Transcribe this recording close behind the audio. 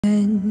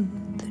When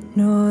the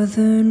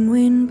northern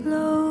wind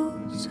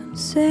blows, I'm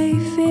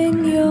safe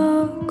in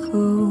your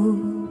coat.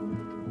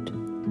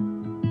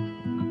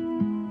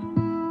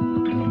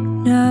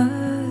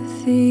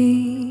 Nothing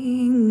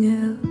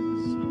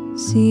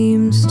else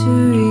seems to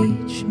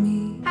reach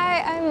me.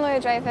 Hi, I'm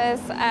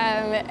Dreyfuss,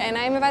 and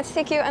I'm about to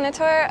take you on a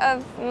tour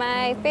of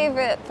my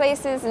favorite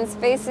places and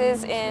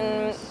spaces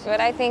in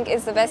what I think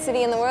is the best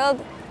city in the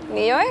world,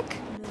 New York.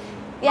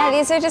 Yeah,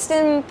 these are just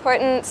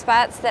important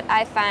spots that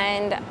I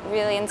find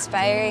really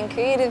inspiring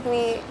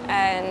creatively,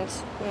 and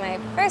my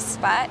first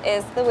spot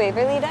is the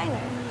Waverly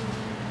Diner.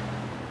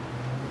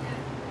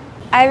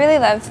 I really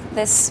love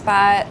this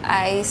spot.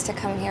 I used to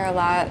come here a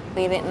lot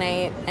late at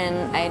night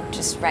and I'd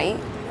just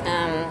write.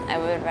 I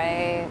would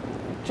write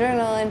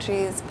journal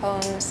entries,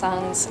 poems,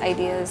 songs,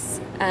 ideas,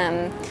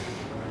 and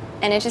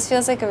it just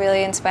feels like a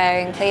really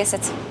inspiring place.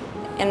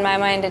 In my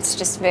mind, it's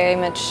just very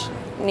much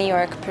New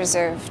York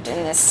preserved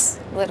in this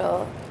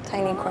little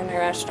tiny corner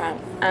restaurant.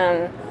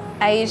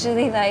 I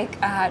usually like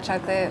a hot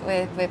chocolate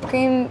with whipped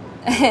cream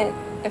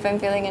if I'm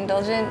feeling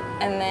indulgent,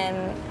 and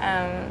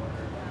then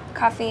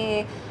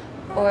coffee,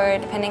 or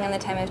depending on the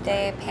time of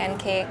day,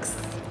 pancakes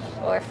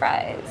or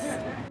fries.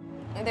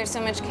 There's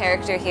so much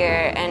character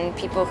here and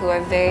people who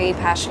are very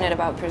passionate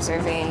about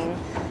preserving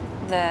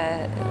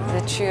the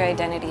true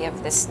identity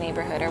of this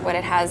neighborhood, or what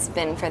it has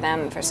been for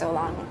them for so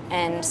long.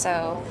 And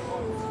so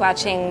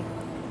watching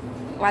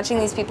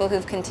these people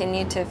who've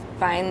continued to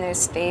find their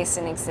space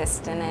and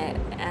exist in it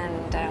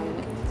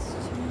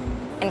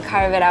and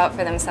carve it out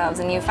for themselves.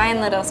 And you find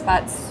little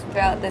spots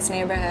throughout this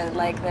neighborhood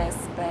like this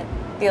that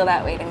feel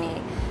that way to me.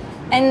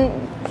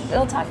 And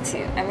they'll talk to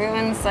you.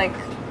 Everyone's like,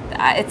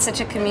 it's such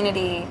a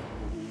community.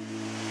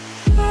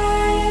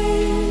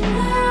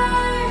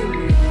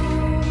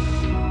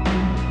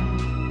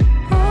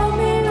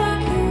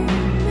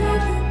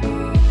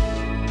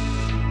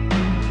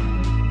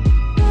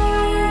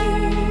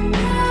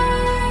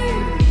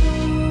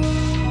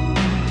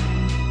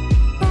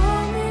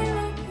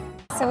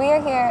 So we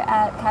are here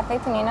at Cafe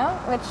Tonino,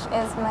 which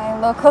is my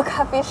local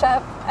coffee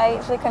shop. I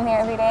usually come here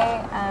every day.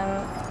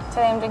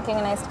 Today I'm drinking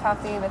an iced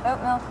coffee with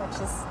oat milk, which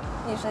is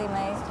usually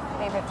my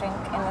favorite drink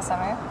in the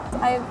summer.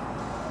 I've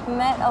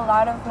met a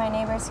lot of my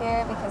neighbors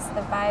here because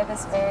the vibe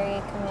is very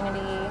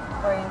community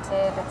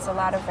oriented. It's a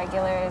lot of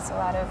regulars, a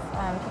lot of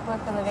people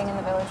who've been living in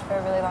the village for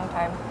a really long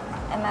time.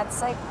 And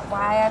that's like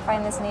why I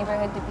find this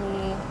neighborhood to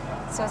be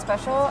so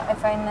special. I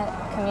find that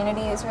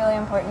community is really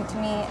important to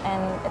me,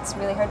 and it's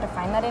really hard to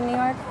find that in New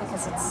York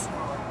because it's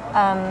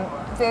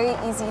very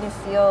easy to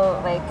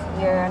feel like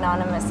you're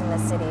anonymous in the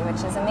city,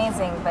 which is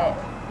amazing, but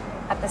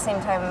at the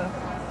same time,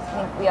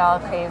 I think we all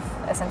crave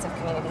a sense of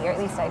community, or at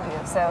least I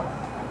do. So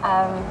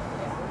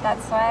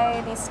that's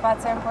why these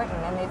spots are important,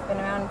 and they've been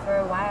around for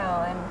a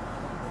while, and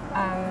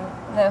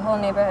the whole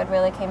neighborhood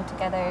really came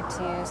together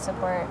to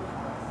support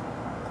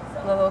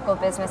the local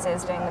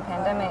businesses during the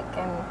pandemic,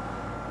 and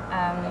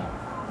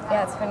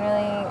yeah, it's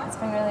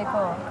been really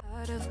cool.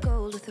 Heart of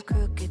gold with a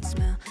crooked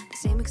smile, the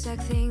same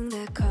exact thing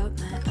that caught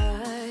my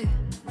eye.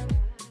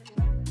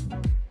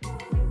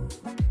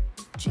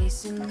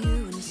 Chasing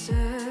you in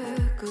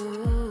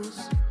circles,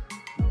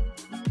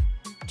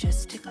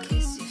 just to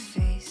kiss your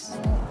face.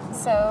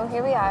 So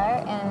here we are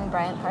in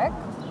Bryant Park,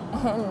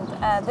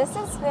 and this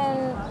has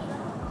been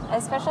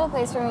a special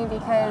place for me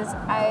because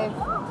I've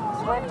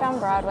worked on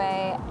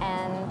Broadway,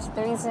 and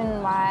the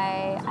reason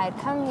why I'd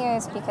come here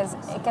is because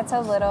it gets a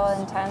little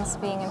intense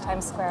being in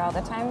Times Square all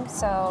the time,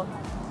 so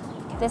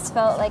this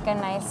felt like a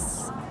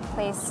nice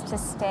place to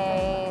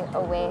stay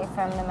away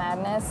from the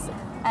madness.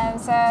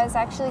 So I was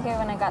actually here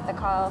when I got the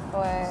call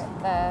for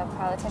the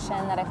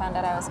politician that I found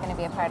out I was going to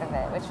be a part of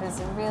it, which was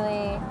a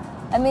really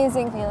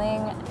amazing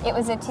feeling. It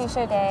was a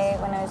two-show day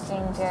when I was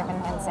doing Dear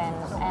Evan Hansen,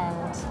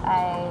 and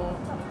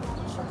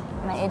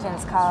my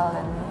agents called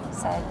and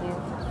said, "You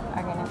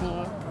are going to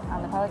be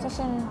on The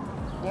Politician,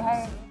 you're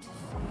hired."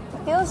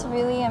 It feels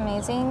really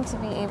amazing to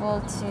be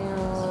able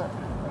to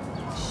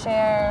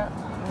share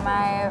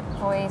my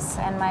voice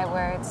and my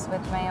words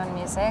with my own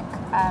music.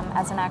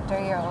 As an actor,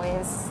 you're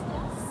always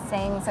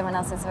saying someone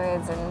else's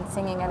words and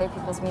singing other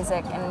people's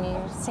music, and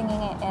you're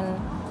singing it in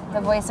the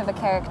voice of a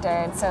character,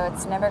 and so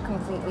it's never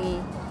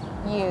completely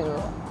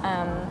you.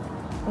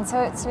 And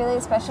so it's really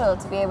special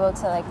to be able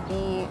to like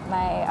be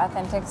my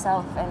authentic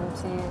self and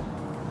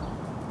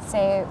to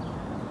say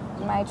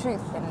my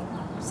truth and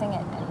sing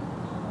it and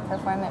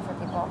perform it for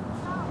people.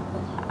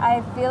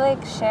 I feel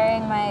like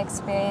sharing my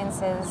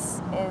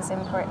experiences is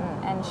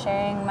important, and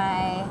sharing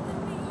my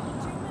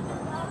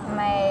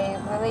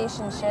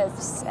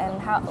relationships and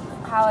how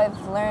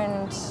I've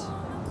learned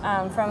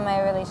from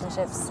my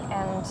relationships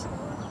and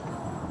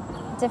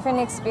different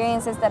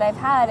experiences that I've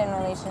had in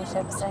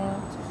relationships.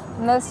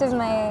 And most of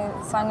my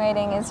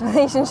songwriting is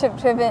relationship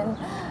driven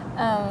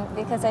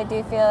because I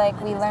do feel like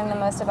we learn the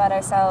most about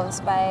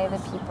ourselves by the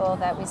people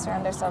that we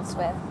surround ourselves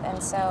with.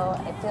 And so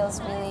it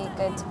feels really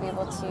good to be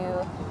able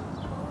to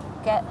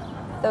get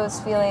those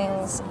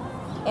feelings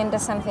into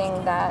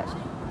something that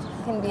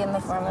can be in the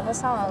form of a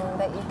song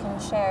that you can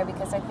share,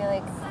 because I feel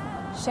like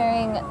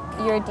sharing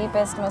your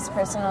deepest, most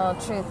personal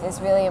truth is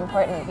really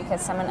important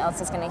because someone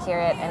else is going to hear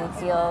it and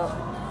feel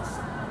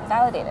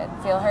validated,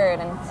 feel heard,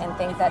 and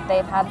think that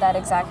they've had that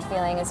exact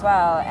feeling as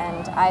well.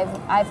 And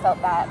I've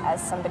felt that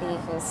as somebody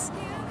who's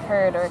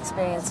heard or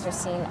experienced or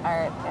seen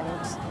art,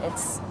 and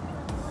it's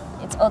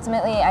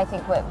ultimately, I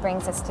think, what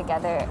brings us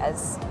together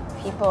as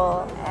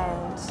people.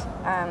 And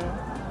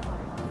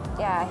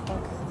yeah, I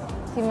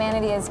think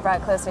humanity is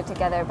brought closer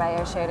together by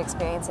our shared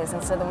experiences,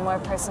 and so the more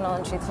personal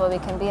and truthful we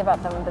can be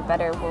about them, the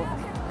better we'll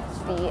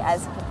be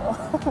as people.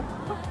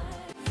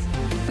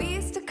 We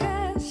used to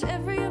crash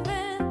every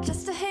event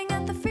just to hang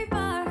at the free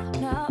bar.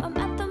 Now I'm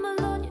at them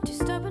alone, you're too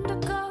stubborn to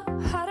go.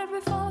 How did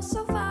we fall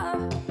so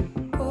far?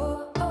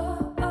 Oh,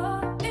 oh,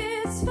 oh,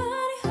 it's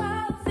funny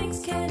how things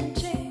can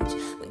change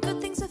when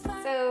good things are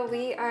fine. So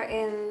we are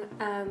in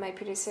my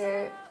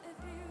producer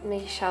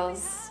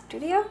Michelle's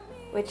studio,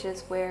 which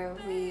is where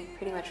we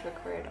pretty much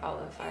record all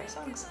of our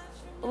songs.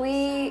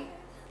 We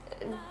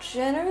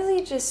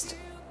generally just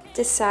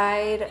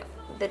decide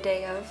the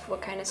day of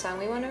what kind of song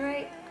we want to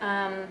write,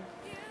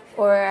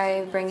 or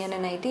I bring in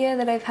an idea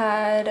that I've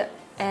had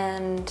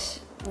and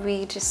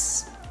we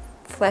just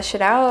flesh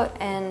it out.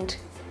 And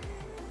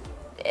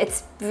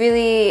it's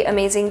really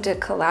amazing to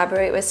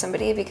collaborate with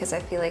somebody because I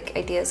feel like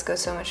ideas go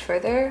so much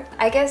further.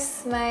 I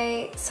guess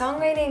my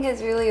songwriting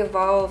has really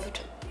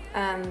evolved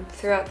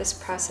throughout this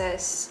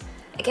process.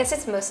 I guess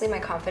it's mostly my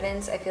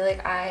confidence. I feel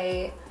like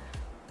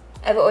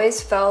I've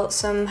always felt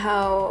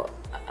somehow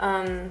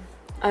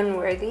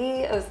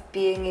unworthy of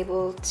being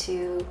able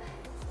to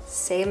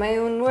say my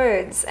own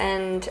words,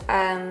 and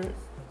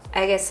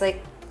I guess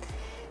like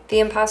the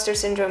imposter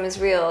syndrome is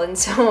real, and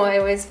so I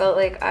always felt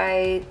like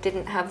I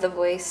didn't have the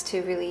voice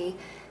to really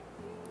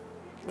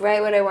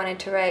write what I wanted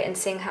to write and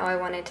sing how I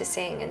wanted to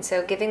sing. And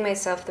so giving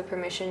myself the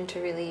permission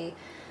to really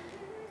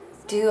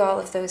do all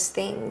of those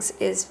things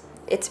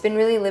it's been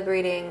really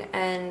liberating.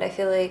 And I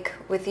feel like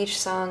with each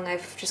song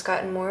I've just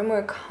gotten more and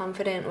more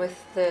confident with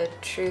the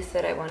truth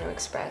that I want to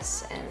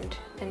express, and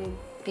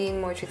being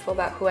more truthful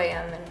about who I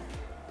am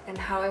and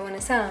how I want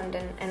to sound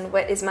and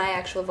what is my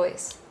actual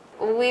voice.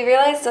 We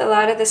realized a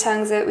lot of the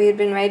songs that we had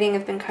been writing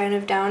have been kind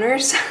of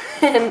downers,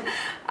 and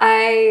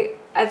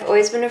I've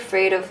always been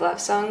afraid of love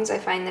songs. I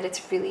find that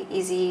it's really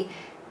easy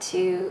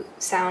to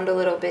sound a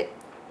little bit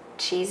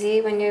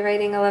cheesy when you're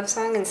writing a love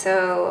song, and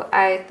so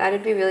I thought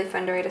it'd be really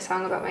fun to write a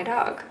song about my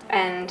dog.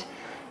 And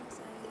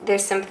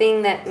there's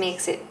something that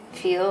makes it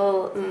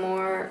feel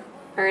more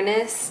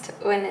earnest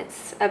when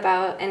it's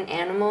about an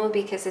animal,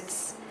 because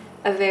it's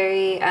a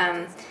very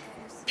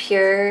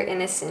pure,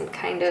 innocent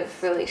kind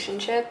of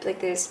relationship. Like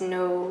there's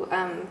no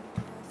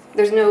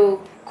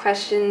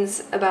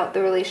questions about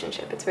the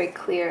relationship. It's very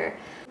clear.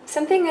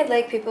 Something I'd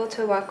like people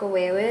to walk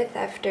away with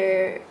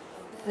after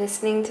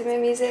listening to my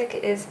music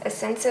is a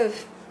sense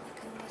of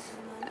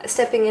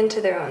stepping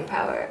into their own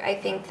power. I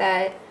think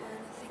that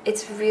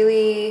it's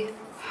really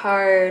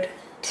hard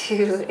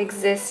to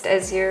exist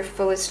as your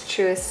fullest,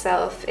 truest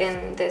self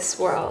in this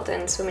world,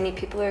 and so many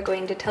people are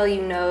going to tell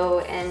you no,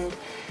 and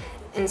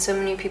so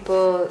many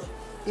people,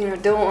 you know,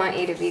 don't want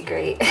you to be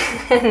great.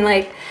 And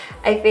like,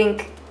 I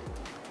think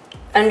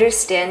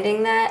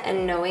understanding that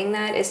and knowing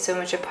that is so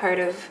much a part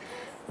of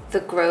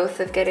the growth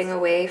of getting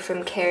away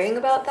from caring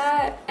about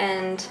that,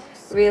 and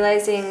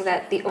realizing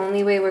that the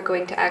only way we're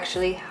going to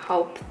actually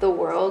help the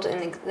world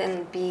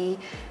and be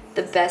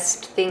the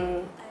best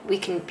thing we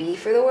can be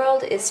for the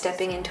world is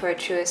stepping into our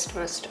truest,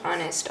 most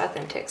honest,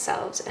 authentic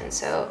selves. And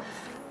so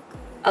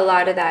a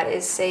lot of that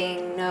is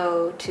saying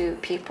no to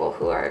people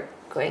who are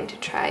going to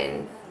try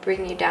and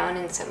bring you down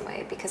in some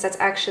way, because that's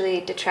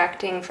actually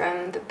detracting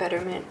from the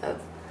betterment of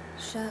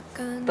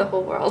the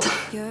whole world.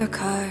 Your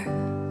car,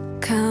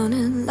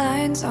 counting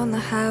lines on the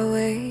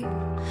highway.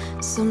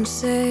 Some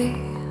say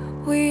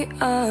we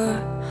are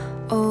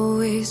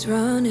always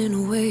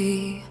running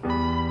away.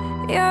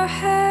 Your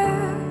hair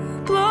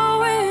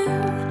blowing,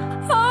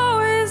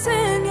 always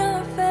in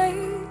your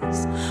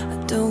face.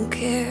 I don't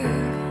care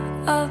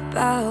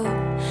about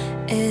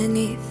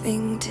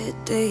anything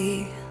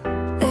today.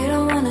 They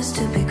don't want us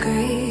to be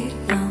great,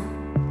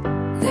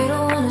 no. They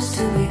don't want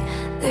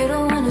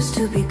us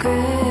to be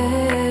great.